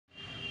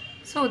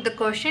So the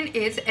question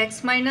is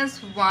x minus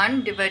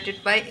 1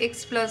 divided by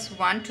x plus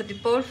 1 to the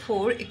power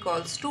 4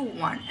 equals to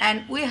 1,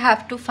 and we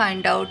have to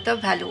find out the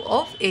value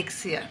of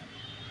x here.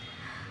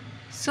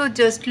 So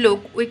just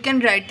look, we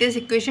can write this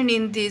equation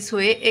in this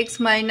way: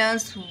 x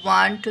minus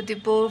 1 to the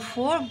power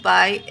 4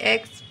 by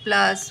x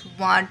plus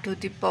 1 to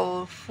the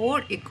power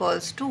 4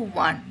 equals to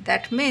 1.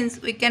 That means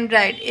we can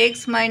write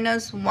x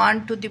minus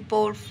 1 to the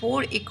power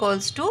 4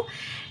 equals to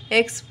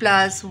x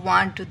plus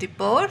 1 to the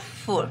power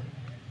 4.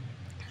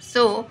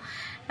 So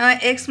now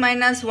x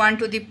minus 1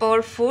 to the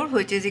power 4,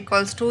 which is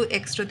equals to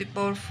x to the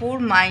power 4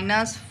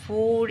 minus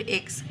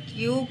 4x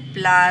cube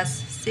plus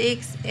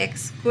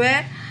 6x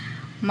square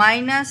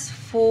minus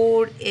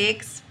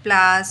 4x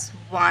plus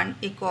 1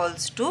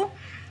 equals to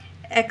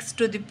x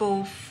to the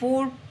power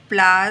 4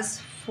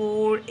 plus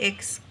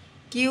 4x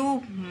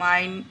cube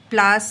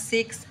plus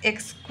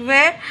 6x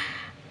square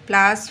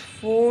plus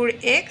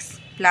 4x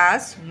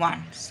plus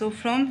 1. So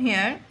from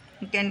here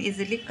you can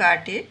easily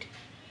cut it.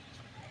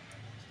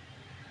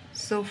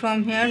 So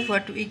from here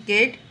what we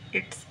get,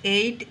 it's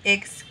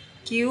 8x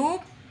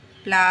cube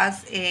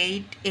plus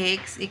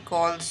 8x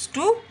equals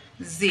to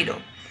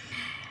 0.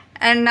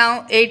 And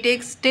now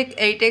 8x, take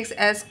 8x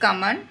as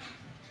common.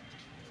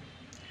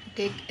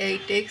 Take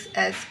 8x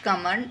as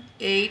common.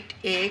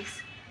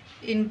 8x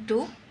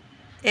into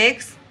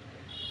x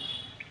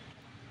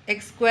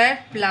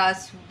square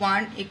plus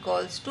 1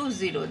 equals to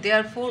 0.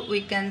 Therefore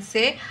we can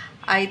say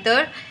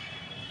either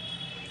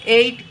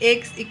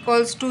 8x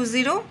equals to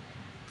 0.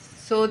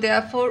 So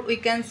therefore we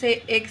can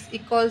say x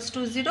equals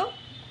to 0,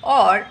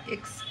 or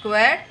x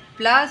square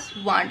plus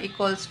 1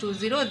 equals to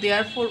 0.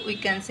 Therefore we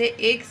can say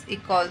x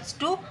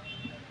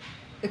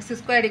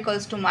square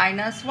equals to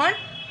minus 1.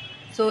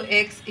 So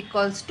x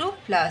equals to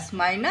plus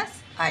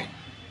minus I.